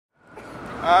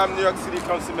I'm New York City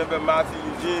Council member Mathieu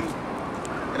Eugene,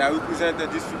 and I represent the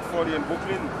District 40 in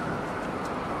Brooklyn.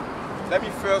 Let me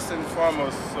first and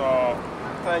foremost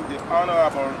thank the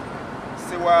Honorable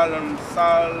Sewal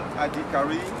Sal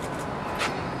Adhikari,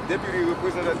 Deputy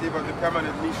Representative of the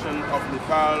Permanent Mission of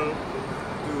Nepal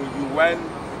to UN.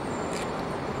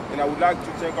 And I would like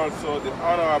to thank also the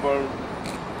Honorable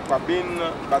Babin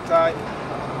Batay,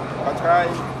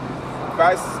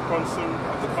 Vice Consul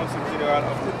of the Consul General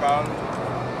of Nepal,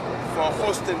 for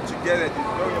hosting together this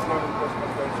very important press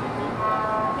conference with me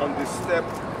on the step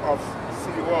of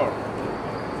City Hall.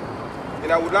 And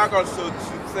I would like also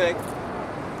to thank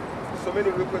so many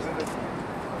representatives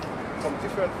from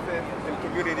different faiths and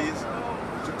communities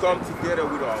to come together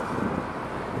with us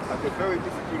at a very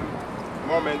difficult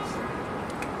moment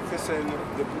facing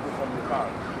the people from Nepal.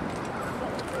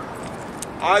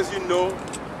 As you know,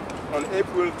 on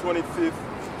April 25th,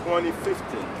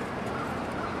 2015,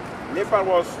 Nepal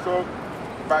was struck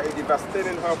by a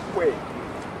devastating earthquake.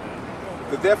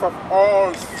 The death of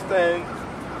all stands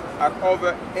at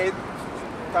over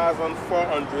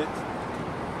 8,400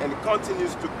 and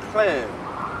continues to climb.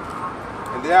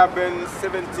 And there have been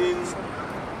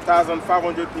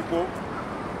 17,500 people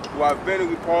who have been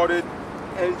reported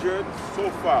injured so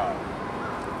far.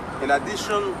 In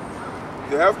addition,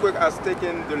 the earthquake has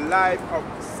taken the life of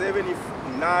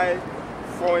 79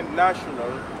 foreign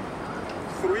nationals,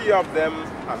 3 of them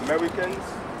Americans.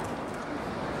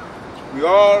 We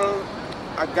all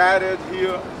are gathered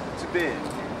here today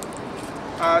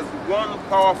as one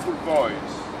powerful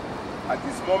voice at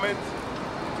this moment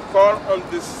to call on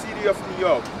the City of New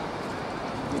York,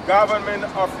 the government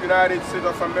of the United States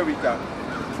of America,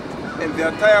 and the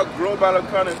entire global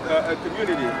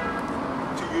community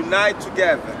to unite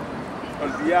together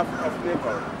on behalf of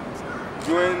Nepal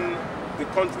during the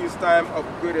country's time of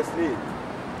greatest need.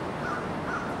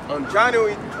 On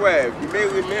January 12, you may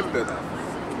remember that,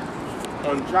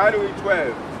 on January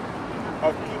 12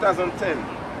 of 2010,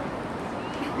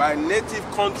 my native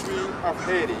country of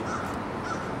Haiti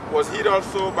was hit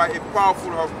also by a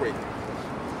powerful earthquake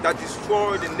that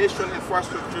destroyed the nation's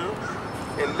infrastructure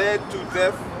and led to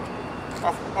death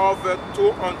of over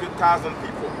 200,000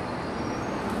 people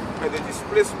and the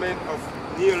displacement of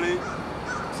nearly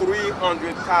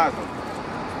 300,000.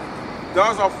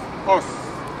 Those of us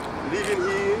living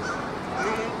here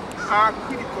knew how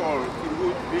critical it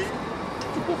would be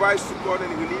to provide support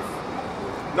and relief,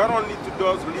 not only to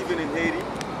those living in Haiti,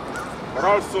 but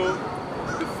also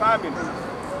to the families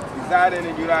residing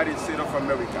in the United States of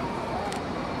America.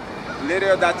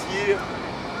 Later that year,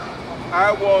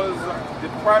 I was the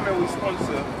primary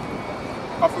sponsor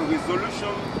of a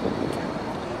resolution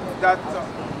that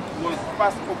was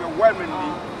passed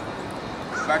overwhelmingly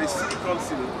by the City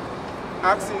Council,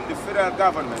 asking the federal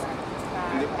government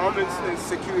and the Homeland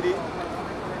Security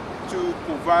to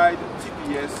provide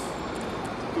TPS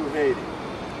to Haiti.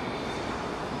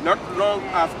 Not long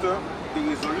after the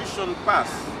resolution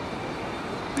passed,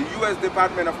 the U.S.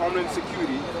 Department of Homeland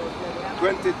Security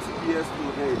granted TPS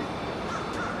to Haiti,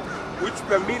 which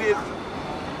permitted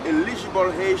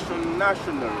eligible Haitian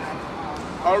nationals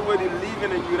already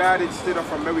living in the United States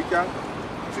of America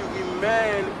to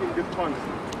remain in the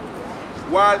country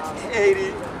while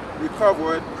Haiti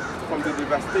recovered from the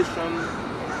devastation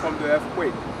from the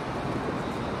earthquake.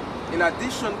 In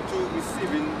addition to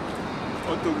receiving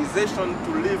authorization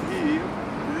to live here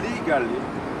legally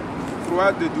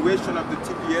throughout the duration of the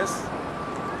TPS,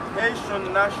 Haitian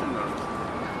nationals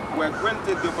were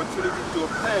granted the opportunity to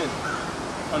obtain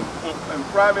an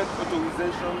employment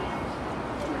authorization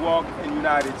to work in the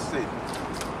United States.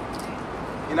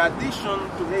 In addition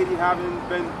to Haiti having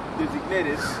been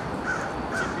designated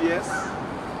TPS,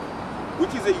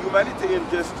 which is a humanitarian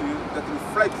gesture that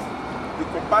reflects the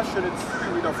compassionate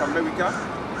spirit of America,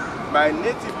 my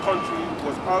native country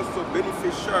was also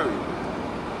beneficiary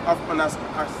of an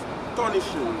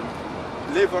astonishing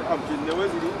level of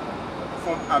generosity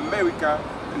from America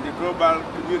and the global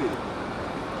community,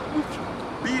 with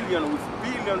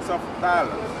billions of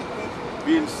dollars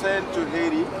being sent to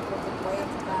Haiti,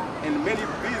 and many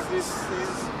businesses,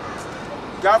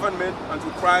 government,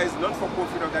 enterprise,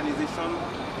 non-for-profit organizations,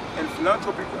 and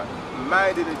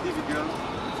philanthropic-minded individuals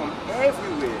from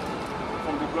everywhere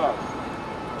from the globe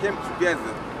came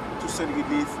together to send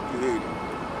relief to Haiti.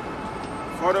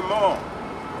 Furthermore,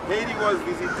 Haiti was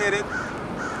visited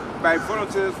by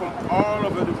volunteers from all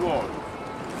over the world.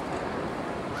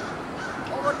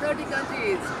 Over 30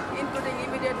 countries, including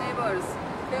immediate neighbors,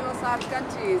 fellow South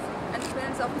countries, and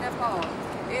friends of Nepal,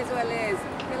 as well as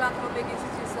philanthropic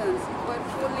institutions, were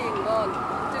fully involved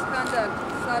to conduct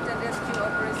search and rescue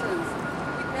operations.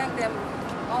 We thank them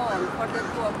all for their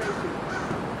cooperation.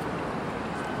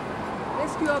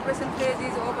 Rescue operation phase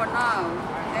is over now,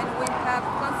 and we have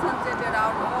concentrated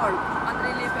our work on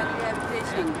relief and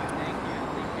rehabilitation,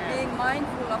 being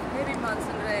mindful of heavy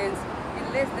monsoon rains in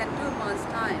less than 2 months'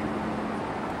 time.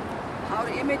 Our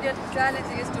immediate challenge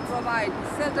is to provide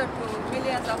shelter to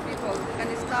millions of people and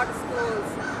start schools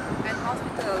and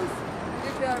hospitals,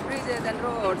 repair bridges and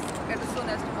roads as soon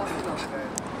as possible.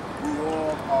 We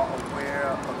all are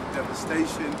aware of the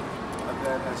devastation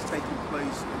that has taken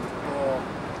place in Nepal.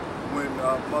 When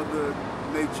Mother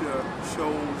Nature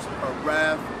shows her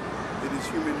wrath, it is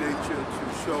human nature to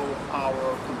show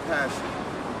our compassion.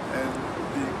 And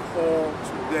the call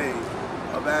today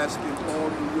of asking all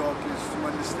New Yorkers to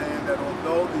understand that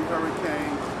although the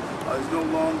hurricane is no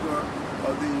longer,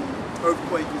 the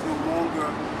earthquake is no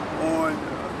longer on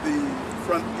the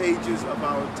front pages of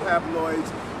our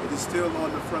tabloids, it is still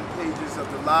on the front pages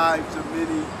of the lives of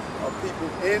many people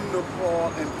in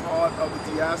Nepal and part of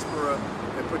the diaspora,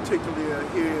 and particularly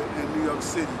here in New York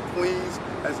City. Queens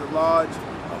has a large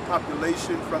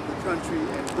population from the country,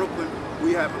 and Brooklyn,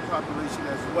 we have a population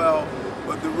as well.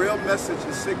 But the real message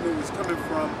and signal is coming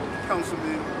from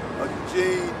Councilman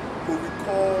Eugene, who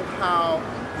recalled how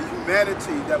the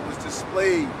humanity that was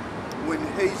displayed when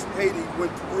Haiti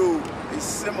went through a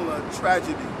similar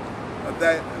tragedy,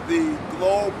 that the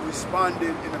globe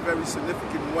responded in a very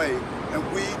significant way. And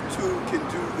we too can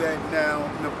do that now.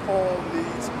 Nepal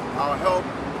needs our help.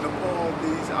 Nepal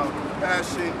needs our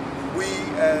compassion. We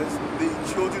as the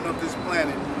children of this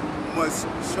planet must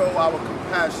show our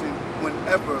compassion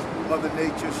whenever Mother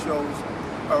Nature shows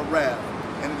her wrath.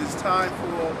 And it is time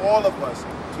for all of us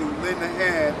to lend a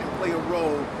hand and play a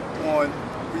role on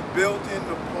rebuilding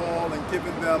Nepal and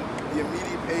giving them the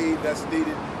immediate aid that's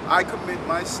needed. I commit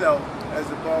myself as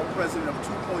the borough president of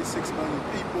 2.6 million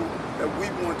people that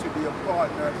we want to be a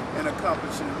partner in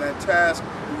accomplishing that task.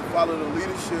 We follow the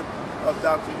leadership of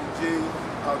Dr. Eugene,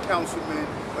 our councilman,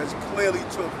 who has clearly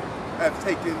have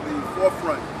taken the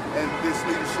forefront and this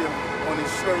leadership on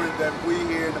ensuring that we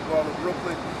here in the borough of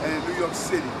Brooklyn and in New York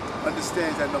City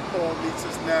understands that Nepal needs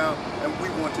us now, and we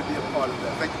want to be a part of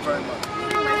that. Thank you very much.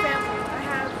 My family. I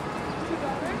have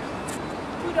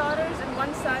two daughters and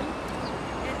one son,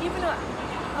 and even a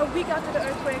week after the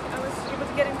earthquake, I was able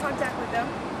to get in contact with them.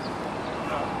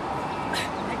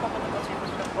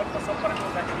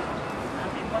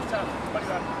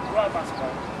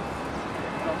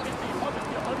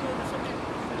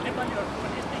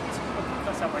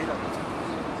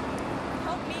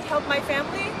 Help me help my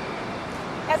family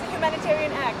as a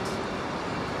humanitarian act.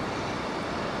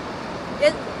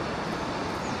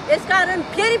 यसकारण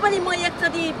फेरि पनि म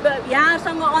एकचोटि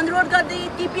यहाँसँग अनुरोध गर्दै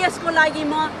टिपीएस को लागि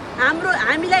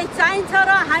हामीलाई चाहिन्छ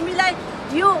र हामीलाई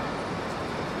यो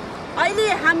अहिले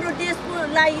हाम्रो देशको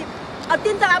लागि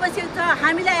अत्यन्त आवश्यक छ,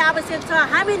 हामीलाई आवश्यक छ,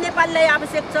 हामी नेपाललाई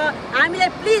आवश्यक छ, हामीलाई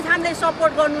प्लिज हामीलाई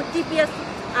सपोर्ट गर्नु, टिपीएस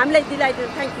हामीलाई दिलाइदिनु.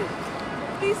 Thank you.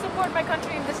 Please support my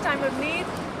country in this time of need.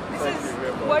 This is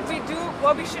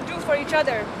what we should do for each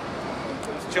other.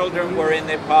 Children were in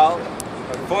Nepal.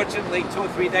 Fortunately, 2 or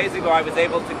 3 days ago, I was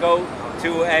able to go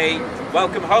to a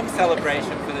welcome home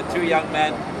celebration for the 2 young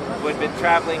men who had been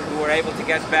traveling, who were able to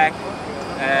get back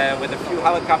with a few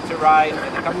helicopter rides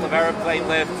and a couple of aeroplane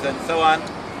lifts and so on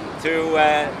to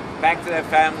back to their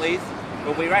families.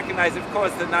 But we recognize, of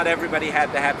course, that not everybody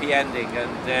had the happy ending,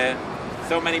 and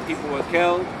so many people were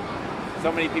killed,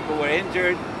 so many people were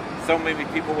injured, so many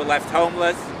people were left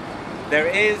homeless. There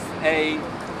is a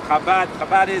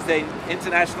Chabad is an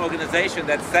international organization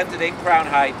that's centered in Crown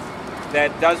Heights that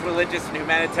does religious and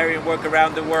humanitarian work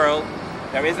around the world.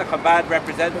 There is a Chabad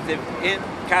representative in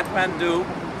Kathmandu.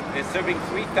 They're serving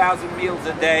 3,000 meals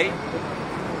a day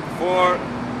for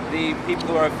the people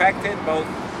who are affected, both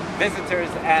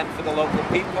visitors and for the local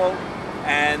people.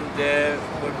 And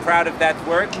we're proud of that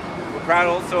work. We're proud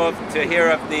also to hear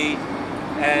of the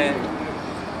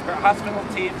hospital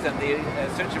teams and the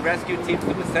search and rescue teams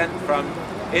that were sent from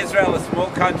Israel, a small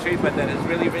country, but that has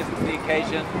really risen to the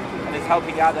occasion and is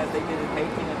helping out as they did in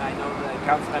Haiti, and I know the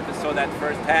council members saw that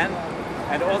firsthand.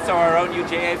 And also our own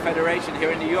UJA Federation here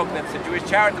in New York, that's a Jewish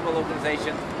charitable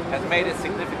organization, has made a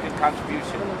significant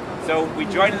contribution. So we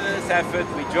join in this effort,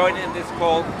 we join in this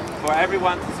call for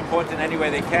everyone to support in any way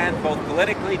they can, both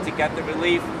politically to get the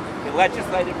relief, in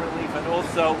legislative relief, and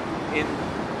also in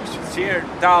sheer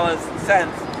dollars and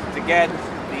cents to get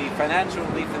the financial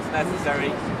relief that's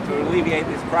necessary to alleviate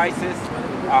this crisis.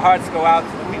 Our hearts go out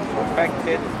to the people who are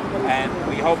affected, and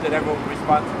we hope that everyone will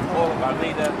respond to the call of our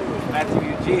leader, Mathieu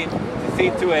Eugene, to see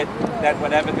to it that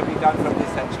whatever can be done from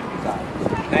this end should be done.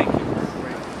 Thank you.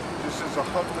 This is a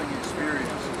humbling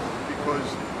experience because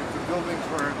the buildings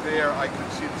were there, I could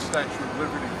see the Statue of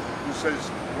Liberty, who says,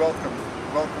 welcome,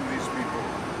 welcome these people.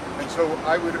 And so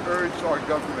I would urge our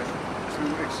government to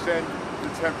extend the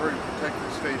temporary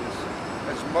protected status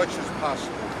as much as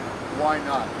possible. Why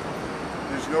not?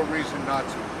 There's no reason not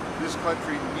to. This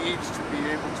country needs to be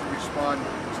able to respond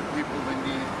to people in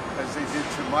need, as they did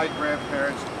to my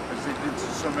grandparents, as they did to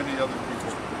so many other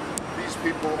people. These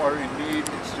people are in need,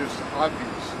 it's just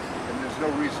obvious, and there's no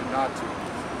reason not to.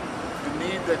 The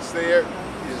need that's there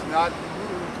is not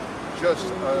just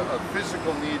a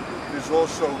physical need, there's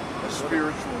also a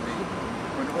spiritual need.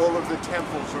 When all of the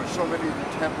temples, or so many of the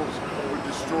temples, were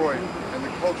destroyed, and the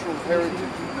cultural heritage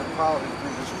of Nepal has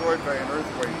been destroyed by an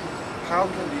earthquake, how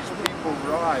can these people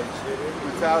rise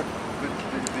without the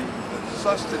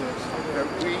sustenance that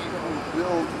we who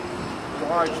build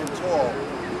large and tall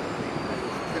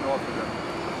can offer them?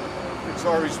 It's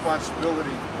our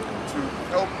responsibility to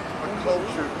help a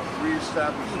culture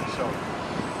reestablish itself.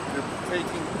 They're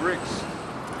taking bricks.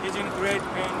 Is in great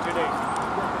pain today.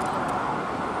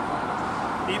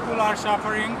 People are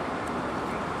suffering.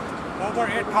 Over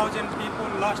 8,000 people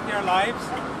lost their lives.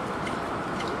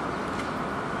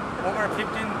 Over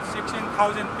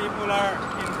 16,000 people are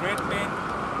in great pain,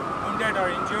 wounded or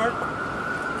injured.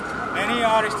 Many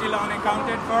are still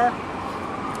unaccounted for.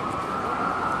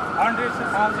 Hundreds of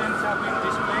thousands have been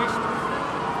displaced.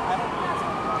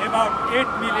 About 8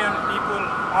 million people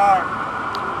are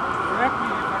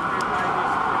directly affected by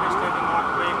this devastating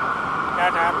earthquake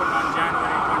that happened on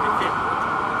January 25th.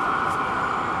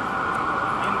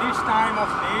 In this time of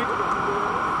need,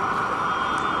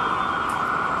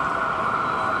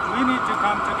 we need to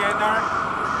come together,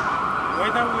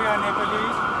 whether we are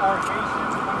Nepalese or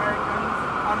Asian Americans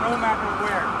or no matter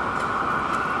where.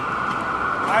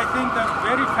 I think the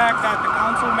very fact that the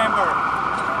council member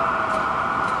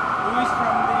who is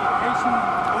from the Asian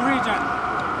origin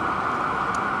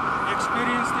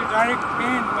experienced the direct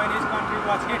pain when his country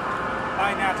was hit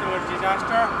by natural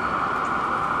disaster,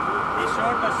 he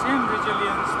showed the same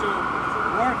resilience to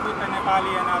work with the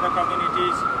Nepali and other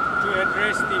communities to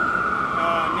address the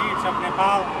needs of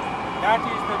Nepal. That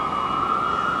is the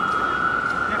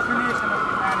definition of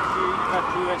humanity in the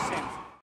truest sense.